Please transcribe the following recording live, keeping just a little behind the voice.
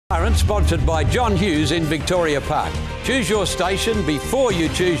Undercurrent, sponsored by John Hughes in Victoria Park. Choose your station before you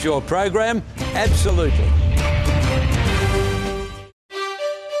choose your program. Absolutely.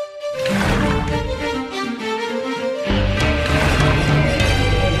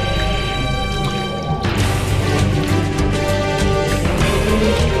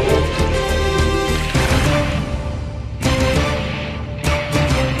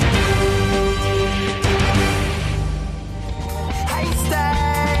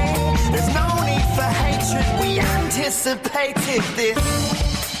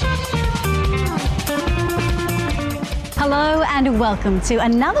 Hello and welcome to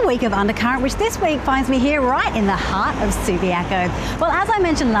another week of Undercurrent, which this week finds me here right in the heart of Subiaco. Well, as I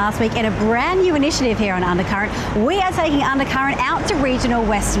mentioned last week, in a brand new initiative here on Undercurrent, we are taking Undercurrent out to regional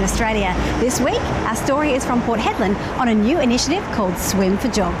Western Australia. This week, our story is from Port Hedland on a new initiative called Swim for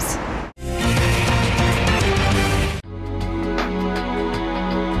Jobs.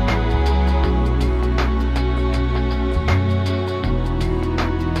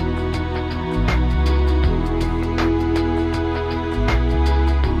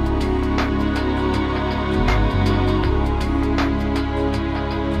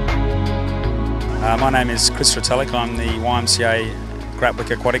 My name is Chris Retallick. I'm the YMCA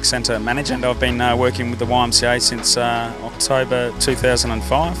Gratwick Aquatic Centre Manager, and I've been working with the YMCA since October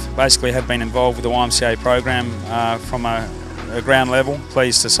 2005. Basically have been involved with the YMCA program from a ground level.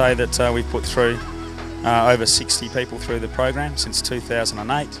 Pleased to say that we've put through over 60 people through the program since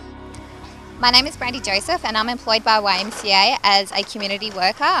 2008. My name is Brandy Joseph and I'm employed by YMCA as a community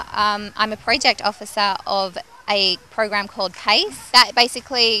worker. I'm a project officer of a program called PACE. That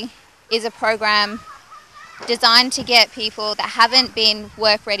basically is a program designed to get people that haven't been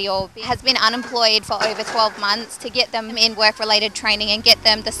work ready or has been unemployed for over 12 months, to get them in work related training and get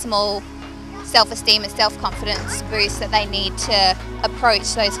them the small self-esteem and self-confidence boost that they need to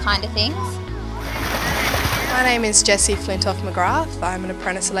approach those kind of things. My name is Jessie Flintoff McGrath. I'm an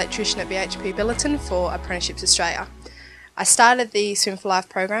apprentice electrician at BHP Billiton for Apprenticeships Australia. I started the Swim for Life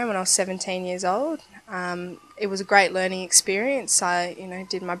program when I was 17 years old. It was a great learning experience. I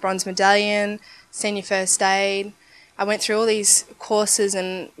did my bronze medallion, senior first aid. I went through all these courses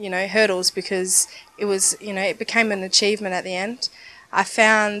and hurdles because it became an achievement at the end. I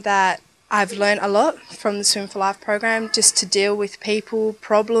found that I've learned a lot from the Swim for Life program, just to deal with people,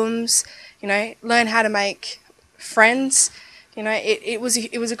 problems, learn how to make friends. It was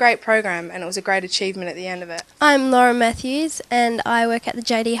a great program and it was a great achievement at the end of it. I'm Laura Matthews and I work at the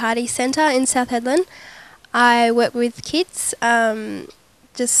JD Hardy Centre in South Hedland. I work with kids,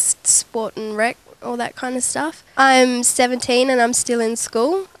 just sport and rec, all that kind of stuff. I'm 17 and I'm still in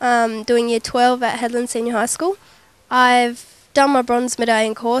school, doing year 12 at Hedland Senior High School. I've done my bronze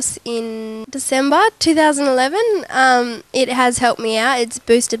medallion course in December 2011. It has helped me out. It's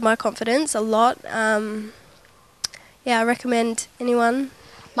boosted my confidence a lot. I recommend anyone.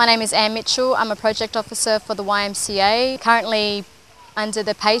 My name is Anne Mitchell. I'm a project officer for the YMCA, currently under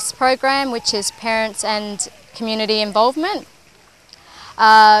the PACE program, which is Parents and Community Involvement.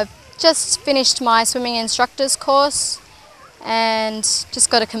 Just finished my swimming instructor's course and just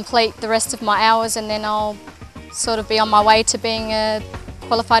got to complete the rest of my hours, and then I'll sort of be on my way to being a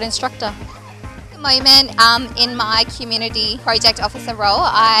qualified instructor. At the moment, in my community project officer role,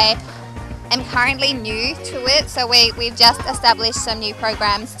 I am currently new to it, so we've just established some new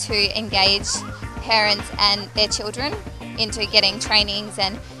programs to engage parents and their children into getting trainings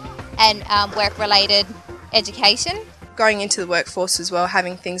and work-related education. Going into the workforce as well,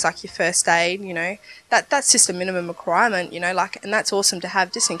 having things like your first aid, that's just a minimum requirement, and that's awesome to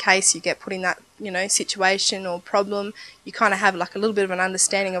have, just in case you get put in that, situation or problem. You kind of have like a little bit of an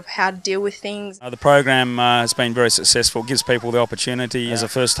understanding of how to deal with things. The program has been very successful. It gives people the opportunity as a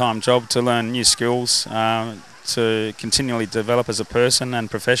first-time job to learn new skills, to continually develop as a person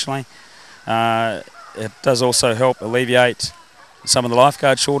and professionally. It does also help alleviate some of the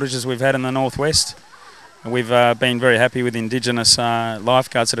lifeguard shortages we've had in the northwest. We've been very happy with Indigenous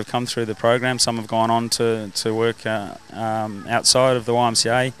lifeguards that have come through the program. Some have gone on to work outside of the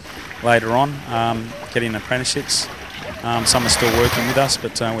YMCA later on, getting apprenticeships. Some are still working with us,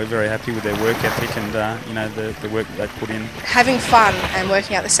 but we're very happy with their work ethic and the work that they put in. Having fun and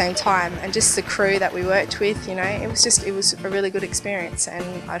working at the same time, and just the crew that we worked with, it was a really good experience, and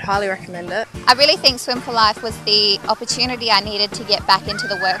I'd highly recommend it. I really think Swim for Life was the opportunity I needed to get back into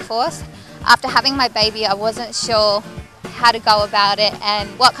the workforce. After having my baby, I wasn't sure how to go about it and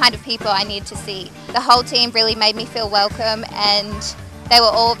what kind of people I needed to see. The whole team really made me feel welcome, and they were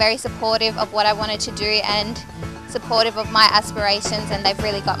all very supportive of what I wanted to do and supportive of my aspirations, and they've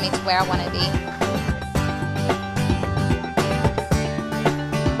really got me to where I want to be.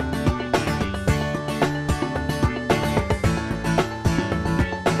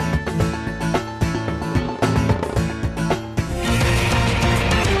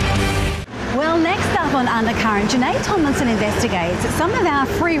 Undercurrent, Janae Tomlinson investigates that some of our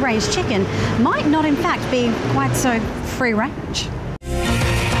free-range chicken might not in fact be quite so free-range.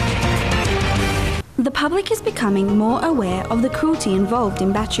 The public is becoming more aware of the cruelty involved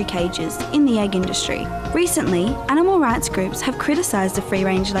in battery cages in the egg industry. Recently, animal rights groups have criticised the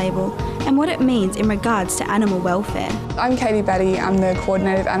free-range label and what it means in regards to animal welfare. I'm Katie Batty, I'm the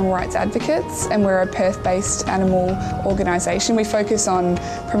Coordinator of Animal Rights Advocates, and we're a Perth-based animal organisation. We focus on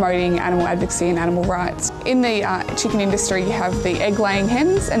promoting animal advocacy and animal rights. In the chicken industry, you have the egg-laying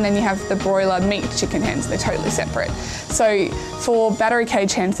hens and then you have the broiler meat chicken hens. They're totally separate. So for battery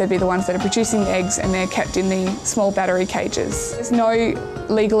cage hens, they'd be the ones that are producing the eggs and they're kept in the small battery cages. There's no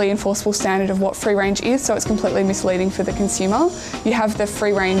legally enforceable standard of what free range is, so it's completely misleading for the consumer. You have the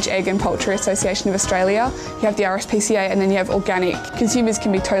Free Range Egg and Poultry Association of Australia, you have the RSPCA, and then you have organic. Consumers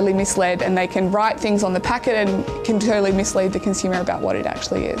can be totally misled and they can write things on the packet and can totally mislead the consumer about what it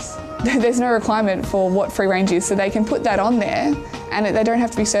actually is. There's no requirement for what free range is, so they can put that on there and they don't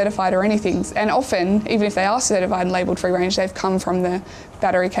have to be certified or anything. And often, even if they are certified and labelled free range, they've come from the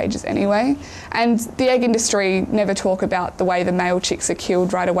battery cages anyway. And the egg industry never talk about the way the male chicks are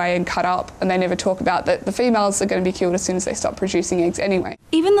killed right away and cut up, and they never talk about that the females are going to be killed as soon as they stop producing eggs anyway.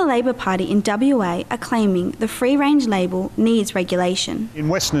 Even the Labor Party in WA are claiming the free range label needs regulation. In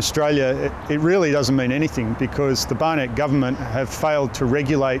Western Australia, it really doesn't mean anything because the Barnett government have failed to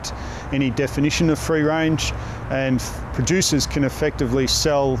regulate any definition of free range, and producers can effectively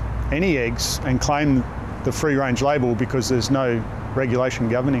sell any eggs and claim the free range label because there's no regulation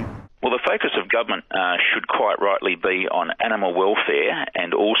governing it. Well, the focus of government should quite rightly be on animal welfare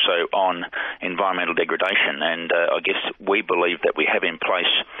and also on environmental degradation. And I guess we believe that we have in place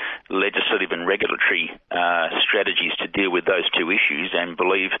legislative and regulatory strategies to deal with those two issues, and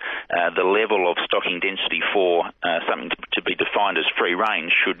believe the level of stocking density for something to be defined as free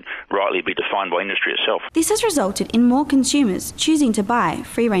range should rightly be defined by industry itself. This has resulted in more consumers choosing to buy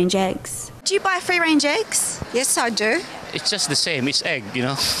free range eggs. Do you buy free range eggs? Yes, I do. It's just the same, it's egg, you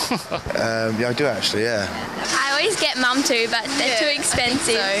know. Yeah, I do actually, yeah. I always get mum too, but they're too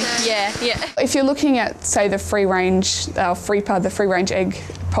expensive. So, yeah. If you're looking at, say, the free range, FREPA, the Free Range Egg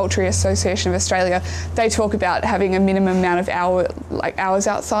Poultry Association of Australia, they talk about having a minimum amount of hours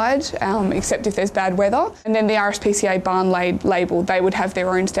outside, except if there's bad weather. And then the RSPCA barn label, they would have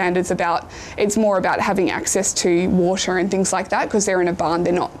their own standards about, it's more about having access to water and things like that, because they're in a barn,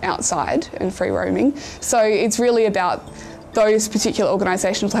 they're not outside and free roaming. So it's really about those particular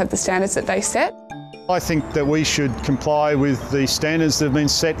organisations will have the standards that they set. I think that we should comply with the standards that have been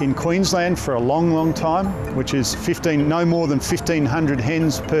set in Queensland for a long, long time, which is no more than 1,500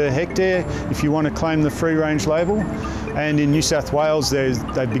 hens per hectare if you want to claim the free range label. And in New South Wales,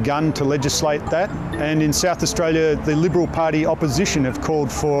 they've begun to legislate that. And in South Australia, the Liberal Party opposition have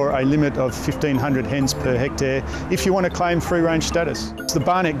called for a limit of 1,500 hens per hectare if you want to claim free range status. The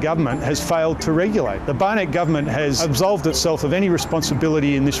Barnett government has failed to regulate. The Barnett government has absolved itself of any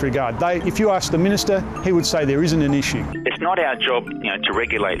responsibility in this regard. If you ask the minister, he would say there isn't an issue. It's not our job, to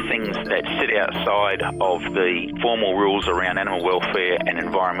regulate things that sit outside of the formal rules around animal welfare and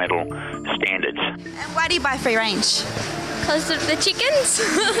environmental standards. And why do you buy free range? Because of the chickens,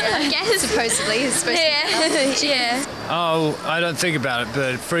 I guess. Supposedly, it's supposed to be. Yeah. Oh, I don't think about it,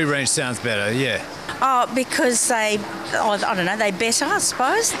 but free range sounds better, yeah. Oh, because they better, I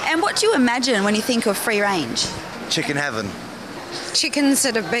suppose. And what do you imagine when you think of free range? Chicken heaven. Chickens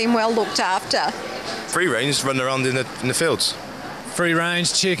that have been well looked after. Free range run around in the fields. Free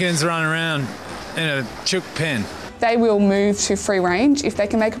range chickens run around in a chook pen. They will move to free range if they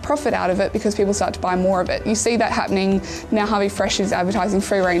can make a profit out of it because people start to buy more of it. You see that happening now. Harvey Fresh is advertising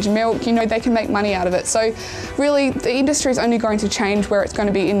free range milk. They can make money out of it. So really the industry is only going to change where it's going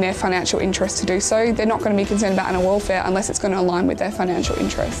to be in their financial interest to do so. They're not going to be concerned about animal welfare unless it's going to align with their financial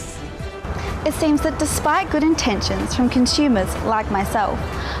interests. It seems that despite good intentions from consumers like myself,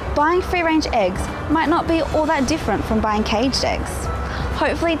 buying free range eggs might not be all that different from buying caged eggs.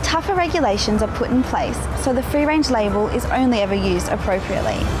 Hopefully tougher regulations are put in place so the free range label is only ever used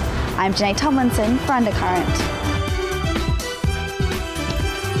appropriately. I'm Janae Tomlinson for Undercurrent.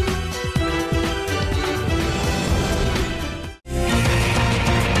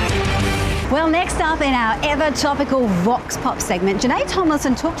 Well, next up in our ever-topical Vox Pop segment, Janae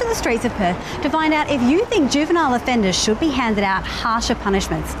Tomlinson took to the streets of Perth to find out if you think juvenile offenders should be handed out harsher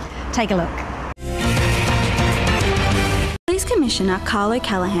punishments. Take a look. Police Commissioner Carl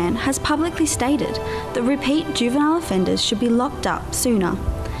O'Callaghan has publicly stated that repeat juvenile offenders should be locked up sooner,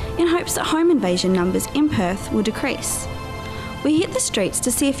 in hopes that home invasion numbers in Perth will decrease. We hit the streets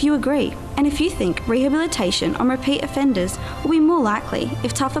to see if you agree and if you think rehabilitation on repeat offenders will be more likely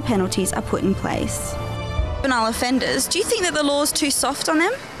if tougher penalties are put in place. Juvenile offenders, do you think that the law's too soft on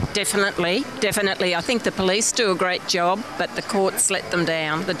them? Definitely, definitely. I think the police do a great job, but the courts let them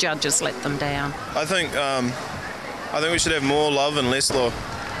down, the judges let them down. I think we should have more love and less law,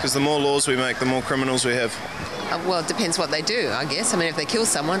 because the more laws we make, the more criminals we have. Well, it depends what they do, I guess. I mean, if they kill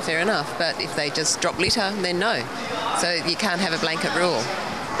someone, fair enough, but if they just drop litter, then no. So you can't have a blanket rule.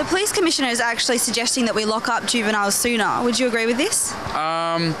 The police commissioner is actually suggesting that we lock up juveniles sooner. Would you agree with this?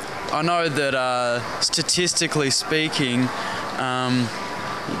 I know that statistically speaking,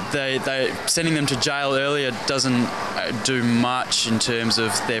 they sending them to jail earlier doesn't do much in terms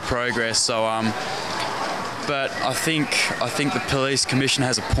of their progress. So, but I think the police commissioner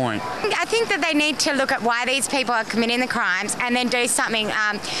has a point. I think that they need to look at why these people are committing the crimes and then do something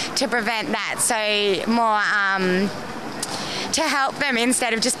to prevent that. So more. To help them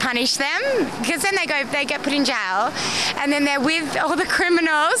instead of just punish them, because then they get put in jail, and then they're with all the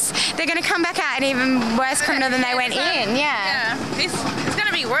criminals. They're going to come back out an even worse criminal than they went in. Yeah. It's going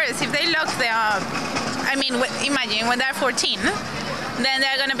to be worse if they lock them up. I mean, imagine when they're 14, then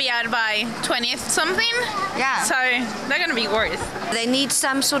they're going to be out by 20 something. Yeah. So they're going to be worse. They need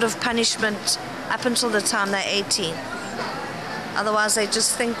some sort of punishment up until the time they're 18. Otherwise, they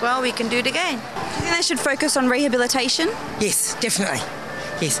just think, well, we can do it again. Do you think they should focus on rehabilitation? Yes, definitely.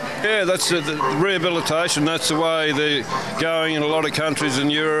 Yes. Yeah, that's the rehabilitation. That's the way they're going in a lot of countries in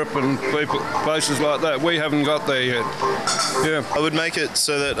Europe and places like that. We haven't got there yet. Yeah. I would make it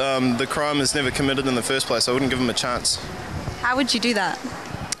so that the crime is never committed in the first place. I wouldn't give them a chance. How would you do that?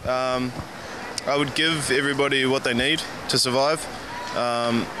 I would give everybody what they need to survive.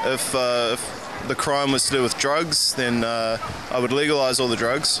 If the crime was to do with drugs, then I would legalise all the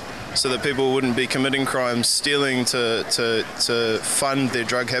drugs so that people wouldn't be committing crimes, stealing to fund their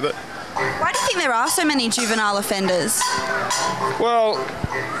drug habit. Why do you think there are so many juvenile offenders? Well,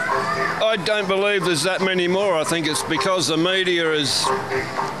 I don't believe there's that many more. I think it's because the media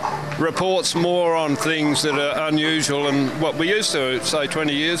reports more on things that are unusual than what we used to, say,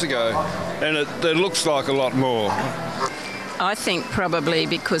 20 years ago, and it looks like a lot more. I think probably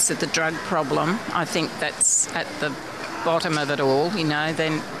because of the drug problem. I think that's at the bottom of it all, you know,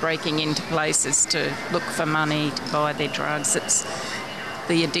 then breaking into places to look for money to buy their drugs. It's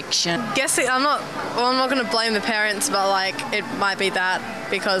the addiction. I'm not going to blame the parents, but like it might be that,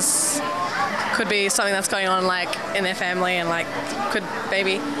 because it could be something that's going on like in their family and like could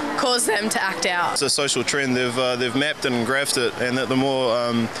maybe cause them to act out. It's a social trend. They've mapped and graphed it, and that the more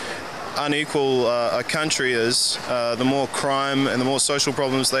unequal a country is, the more crime and the more social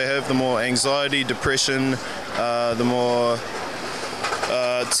problems they have, the more anxiety, depression, the more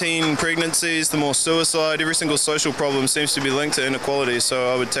teen pregnancies, the more suicide. Every single social problem seems to be linked to inequality,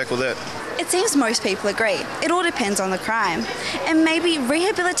 so I would tackle that. It seems most people agree. It all depends on the crime. And maybe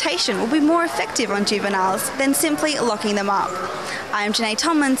rehabilitation will be more effective on juveniles than simply locking them up. I'm Janae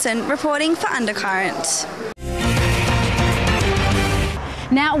Tomlinson, reporting for Undercurrent.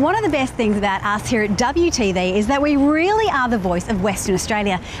 Now, one of the best things about us here at WTV is that we really are the voice of Western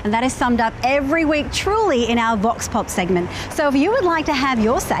Australia, and that is summed up every week truly in our Vox Pop segment. So if you would like to have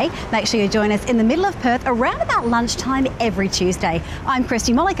your say, make sure you join us in the middle of Perth around about lunchtime every Tuesday. I'm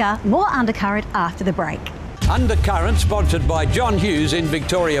Christy Mollica, more Undercurrent after the break. Undercurrent, sponsored by John Hughes in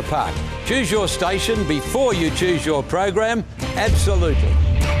Victoria Park. Choose your station before you choose your program. Absolutely.